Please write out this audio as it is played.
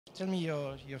Tell me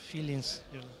your feelings.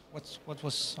 What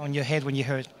was on your head when you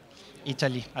heard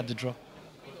Italy at the draw?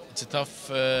 It's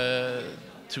a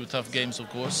two tough games, of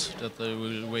course, that they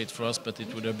will wait for us. But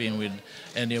it would have been with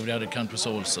any of the other countries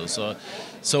also.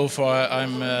 So far,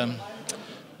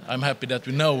 I'm happy that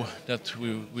we know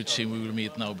which team we will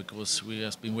meet now because we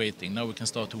have been waiting. Now we can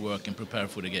start to work and prepare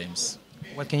for the games.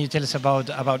 What can you tell us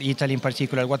about Italy in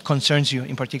particular? What concerns you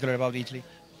in particular about Italy?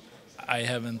 I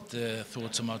haven't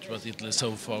thought so much about Italy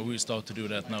so far. We'll start to do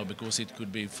that now because it could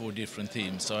be 4 different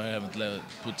teams. So I haven't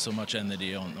put so much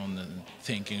energy on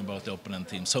thinking about the opponent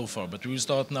team so far. But we will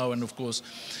start now, and of course,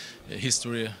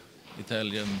 history,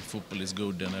 Italian football is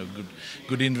good, and have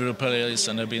good individual players,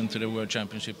 and I've been to the World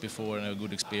Championship before and have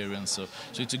good experience. So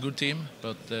it's a good team,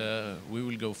 but we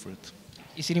will go for it.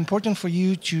 Is it important for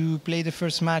you to play the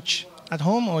first match at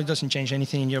home, or it doesn't change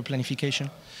anything in your planification?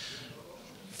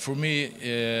 For me,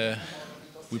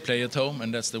 we play at home,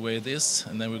 and that's the way it is,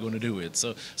 and then we're going to do it.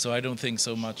 So I don't think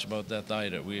so much about that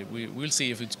either. We'll see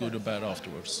if it's good or bad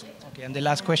afterwards. Okay, and the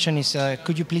last question is,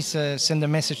 could you please send a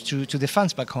message to the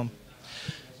fans back home?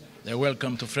 They're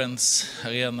welcome to Friends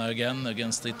Arena again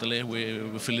against Italy.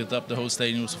 We filled it up, the whole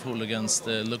stadium was full against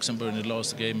Luxembourg in the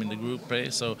last game in the group play.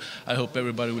 So I hope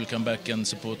everybody will come back and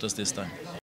support us this time.